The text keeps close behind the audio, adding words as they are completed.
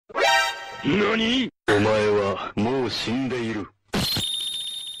何？お前はもう死んでいる。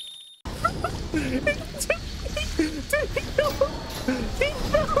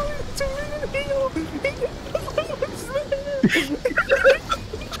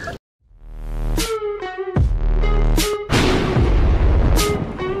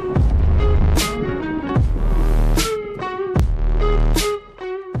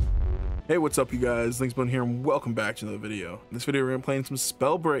Hey, what's up you guys? Linksbone here and welcome back to another video. In this video we're gonna be playing some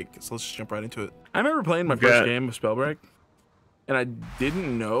Spellbreak, so let's just jump right into it. I remember playing my first game of Spellbreak, and I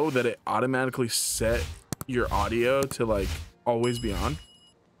didn't know that it automatically set your audio to like always be on.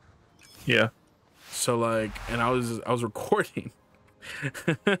 Yeah. So like, and I was recording,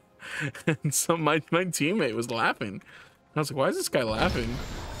 and so my teammate was laughing. I was like, why is this guy laughing?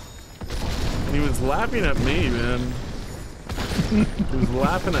 And he was laughing at me, man. He was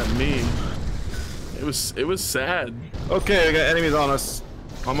laughing at me. It was sad. Okay, I got enemies on us.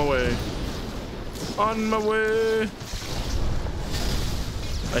 On my way. On my way.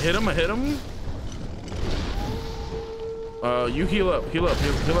 I hit him. You heal up if you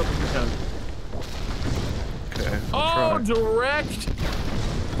can. Okay. Oh, direct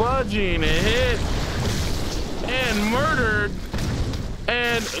fudging hit and murdered.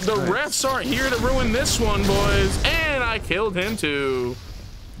 And the refs aren't here to ruin this one, boys. And I killed him too.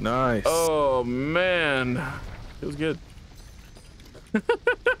 Nice. Oh man, it was good.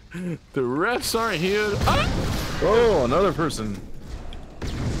 The refs aren't here. Oh, another person.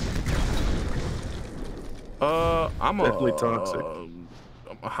 I'm definitely toxic. I'm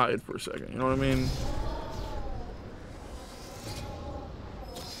gonna hide for a second. You know what I mean?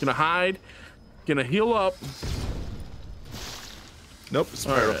 Gonna hide. Gonna heal up. Nope.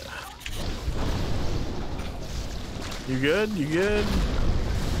 Spiral. Right. You good? You good?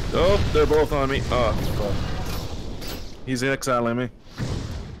 Oh, they're both on me. Oh, fuck. He's exiling me.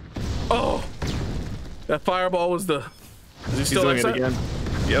 Oh, that fireball was the. Is he still doing outside? it again?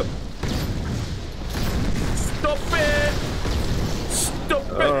 Yep. Stop it! Stop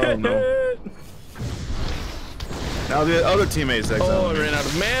Oh, it! no. Now the other teammates exiling Oh, I me. ran out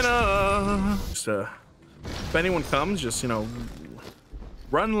of mana. Just, if anyone comes, just, you know,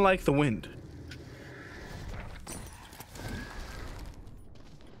 run like the wind.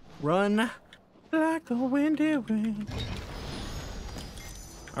 Run like the windy wind.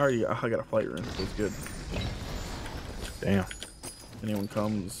 I got a fight ring. That's good. Damn. If anyone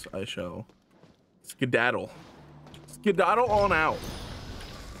comes, I shall skedaddle. Skedaddle on out.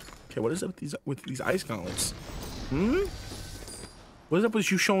 Okay, what is up with these ice gauntlets? What is up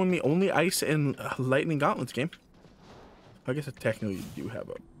with you showing me only ice and lightning gauntlets, game? I guess technically you do have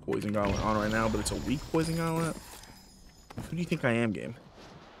a poison gauntlet on right now, but it's a weak poison gauntlet. Who do you think I am, game?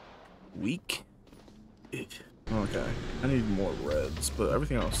 Weak? Okay, I need more reds, but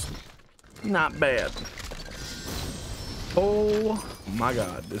everything else, not bad. Oh my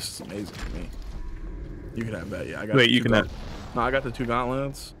god, this is amazing for me. You can have that, yeah. I got. Wait, you can have. No, I got the 2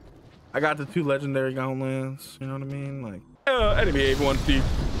 gauntlets. I got the 2 legendary gauntlets. You know what I mean? Like, enemy A150,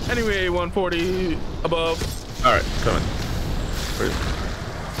 enemy A140 above. All right, coming.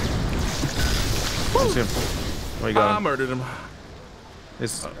 I see him. Where you going? I murdered him.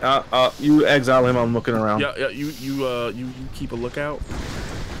 It's, you exile him. I'm looking around. Yeah, you keep a lookout.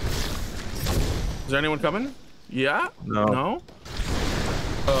 Is there anyone coming? Yeah? No. No?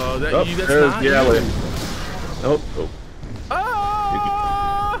 That's there's not the alley. you. Nope. Oh.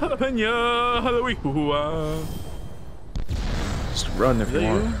 Ah, jalapeno. Just run if you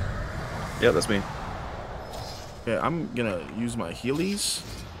want. You? Yeah, that's me. Okay, I'm gonna use my healies.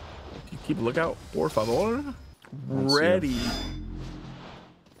 You keep a lookout, por favor. Ready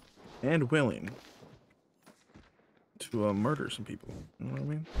and willing to murder some people. You know what I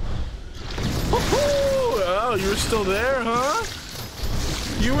mean? Oh, you were still there, huh?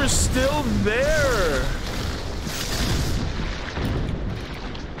 You were still there.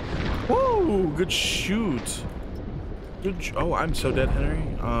 Woo! Good shoot. Good. Oh, I'm so dead, Henry.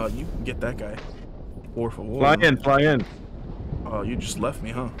 You can get that guy. Por favor. Fly in. Oh, you just left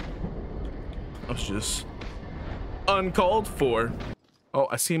me, huh? That was just uncalled for. Oh,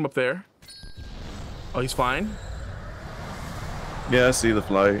 I see him up there. Oh, he's flying. Yeah, I see the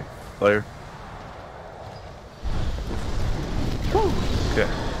flyer. Woo. Okay.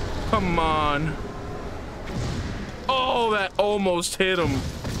 Come on. Oh, that almost hit him.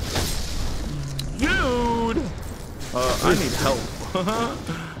 Dude. I need help.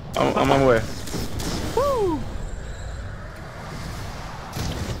 I'm on my way. Woo.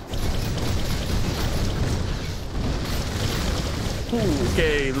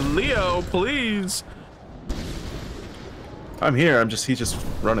 Okay, Leo, please. I'm here. He's just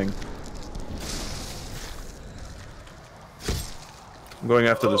running. I'm going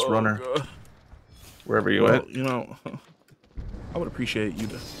after this runner. God. Wherever you Well, went. you know, I would appreciate you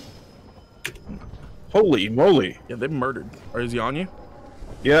to. Holy moly! Yeah, they've murdered. Or is he on you?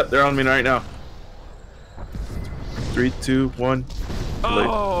 Yeah, they're on me right now. 3, 2, 1.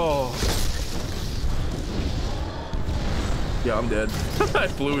 Oh! Yeah, I'm dead. I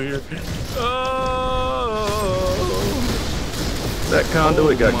flew here. Oh! That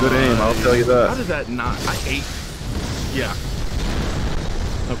conduit got good aim, I'll tell you that. How did that not? I hate. Yeah.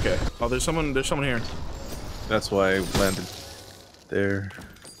 Okay. Oh, there's someone here. That's why I landed there.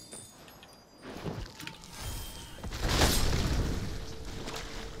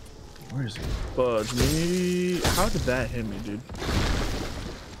 Where is he? Fudge me. How did that hit me, dude?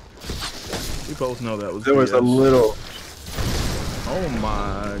 We both know that was. There was BS. a little. Oh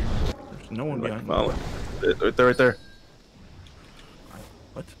my. There's no one behind me. Right there, right there.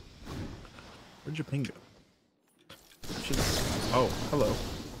 What? Where'd your ping go? Oh, hello.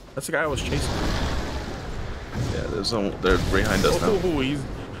 That's the guy I was chasing. Yeah, there's some. They're behind us now. Oh, he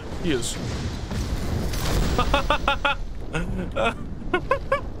is.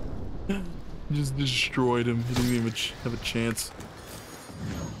 Just destroyed him. He didn't even have a chance.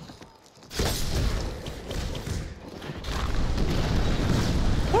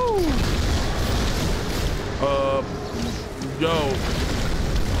 Woo! Yo.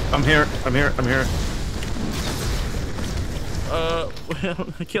 I'm here. I'm here. I'm here.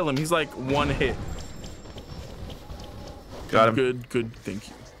 Kill him. He's like one hit. Got him. Good. Thank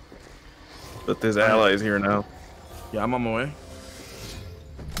you. But there's allies here now. Yeah, I'm on my way.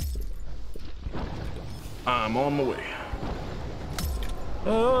 I'm on my way.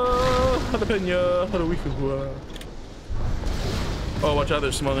 Jalapeno. Oh, watch out,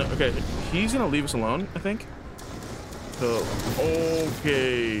 there's some other. Okay, he's gonna leave us alone, I think. So,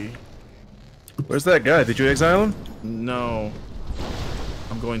 okay. Where's that guy? Did you exile him? No.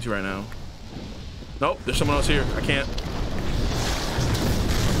 I'm going to right now. Nope, there's someone else here. I can't.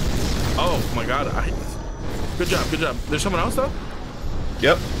 Oh my god. Good job. There's someone else though?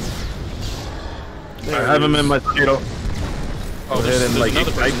 Yep. I have him in my potato. Oh, there's like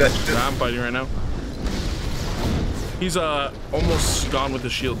another ignite person. that shit. Nah, I'm fighting right now. He's almost gone with the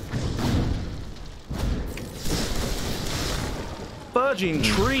shield. Fudging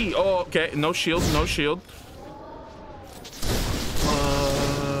tree. Oh, okay. No shield.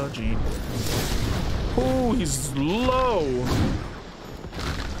 Fudging. Oh, he's low.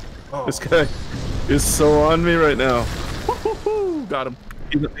 Oh. This guy is so on me right now. Got him.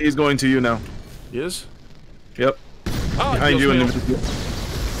 He's going to you now. He is? Yep. Oh, Behind you.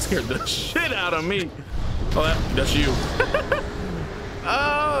 Scared the shit out of me. Oh, that's you.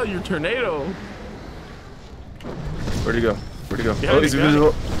 Oh, your tornado. Where'd he go? Yeah, Oh, he's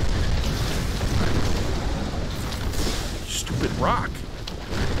invisible. Stupid rock.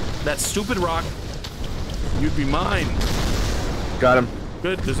 That stupid rock. You'd be mine. Got him.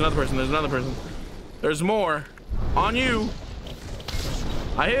 Good. There's another person. There's more. On you.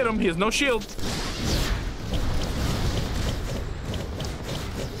 I hit him. He has no shield.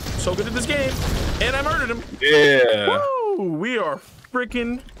 So good at this game. And I murdered him. Yeah. Woo! We are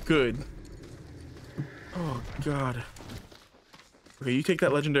freaking good. Oh god. Okay, you take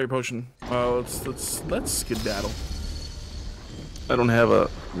that legendary potion. Let's skedaddle. I don't have a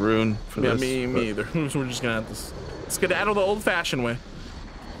rune for Yeah, this. me either. We're just gonna have to skedaddle the old-fashioned way.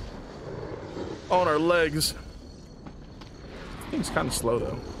 On our legs. Thing's kind of slow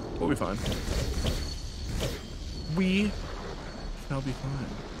though. We'll be fine. We shall be fine.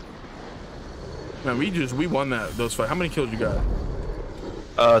 Man, we won those fights. How many kills you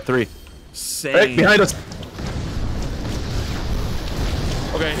got? 3. Same. Hey, behind us.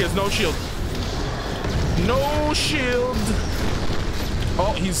 Okay, he has no shield. No shield.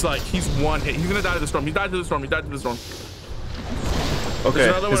 Oh, he's one hit. He's gonna die to the storm. He died to the storm.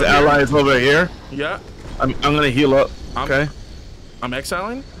 Okay, his ally is over here. Yeah. I'm gonna heal up. Okay. I'm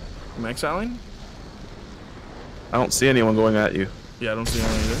exiling. I don't see anyone going at you. Yeah, I don't see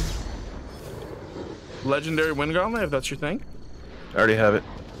anyone either. Legendary wind gauntlet, if that's your thing. I already have it.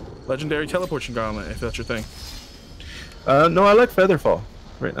 Legendary teleportation gauntlet, if that's your thing. No, I like Featherfall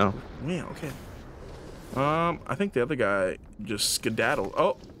right now. Yeah, okay. I think the other guy just skedaddled.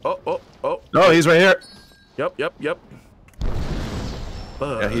 Oh. No, he's right here. Yep. Yeah,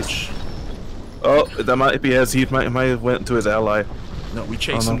 Fudge. he's. Oh, that might be as he might have went to his ally. No, we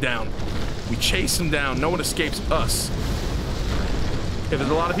chase him down. We chase him down. No one escapes us. Okay, there's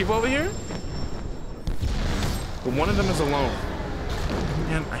a lot of people over here, but one of them is alone.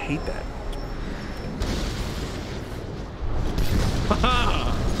 Man, I hate that.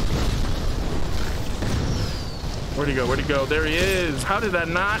 Where'd he go? Where'd he go? There he is. How did that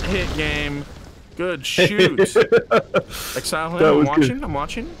not hit, game? Good shoot. Exile him. I'm watching. Good. I'm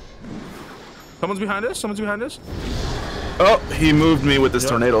watching. Someone's behind us. Someone's behind us. Oh, he moved me with this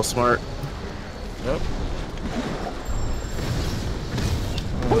tornado. Smart. Yep.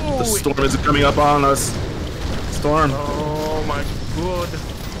 The storm is coming up on us. Storm. Oh my god.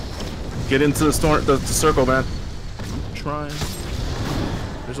 Get into the storm, the circle, man. I'm trying.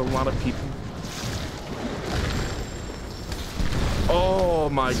 There's a lot of people. Oh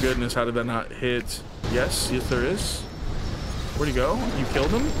my goodness, how did that not hit? Yes, yes there is. Where'd he go? You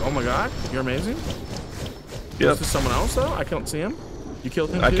killed him? Oh my god, you're amazing. Yep. Is this someone else though? I can't see him. You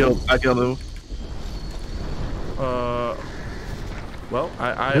killed him I too? killed him. Well,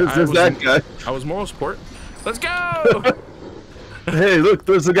 I Who's was that guy? I was moral support. Let's go! Hey, look,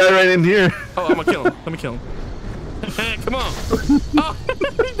 there's a guy right in here. Oh, I'm gonna kill him. Let me kill him. Come on. Oh,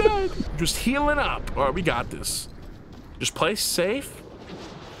 he died. Just healing up. All right, we got this. Just play safe,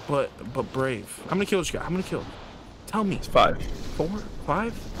 but brave. How many kills you got? How many kills? Tell me. It's 5. 4?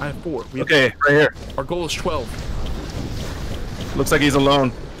 5? I have 4. Okay, right here. Our goal is 12. Looks like he's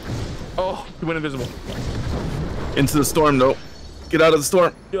alone. Oh, he went invisible. Into the storm, though. Get out of the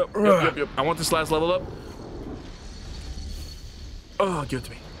storm. Yep. I want this last level up. Oh, give it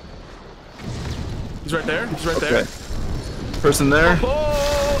to me. He's right there. He's right there. Person there.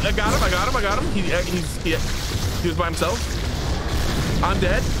 Oh, I got him. I got him. He was by himself. I'm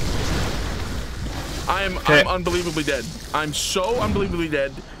dead. I'm unbelievably dead. I'm so unbelievably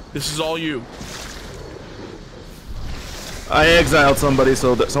dead. This is all you. I exiled somebody,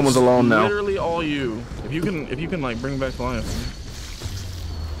 so that someone's alone now. Literally all you. If you can like bring back life.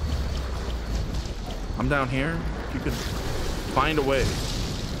 I'm down here. If you could find a way.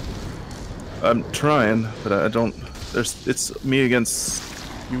 I'm trying, but I don't. It's me against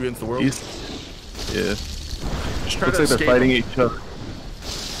you against the world. Yeah. Just try Looks to like they're fighting each other.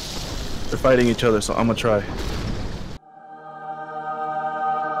 They're fighting each other, so I'm gonna try.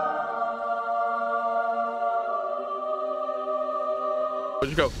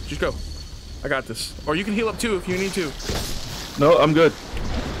 Just go. Just go. I got this. Or you can heal up too if you need to. No, I'm good.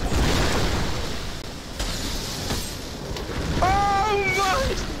 Oh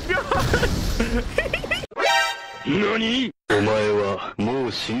my god! NANI?! お前はも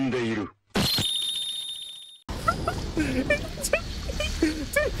う死んでいる。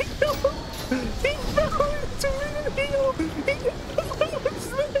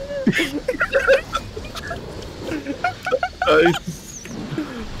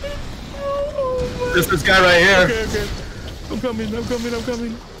This guy right here. Okay. I'm coming.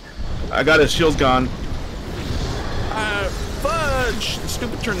 I got his shields gone. Fudge!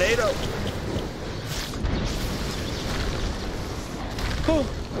 Stupid tornado. Oh,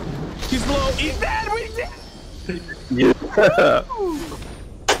 he's low. He's dead. We dead. Yeah.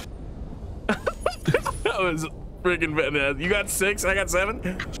 That was freaking bad. You got 6. I got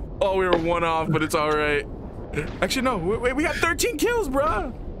 7. Oh, we were 1 off, but it's all right. Actually, no. Wait, we got 13 kills,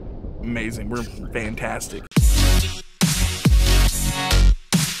 bro. Amazing. We're fantastic.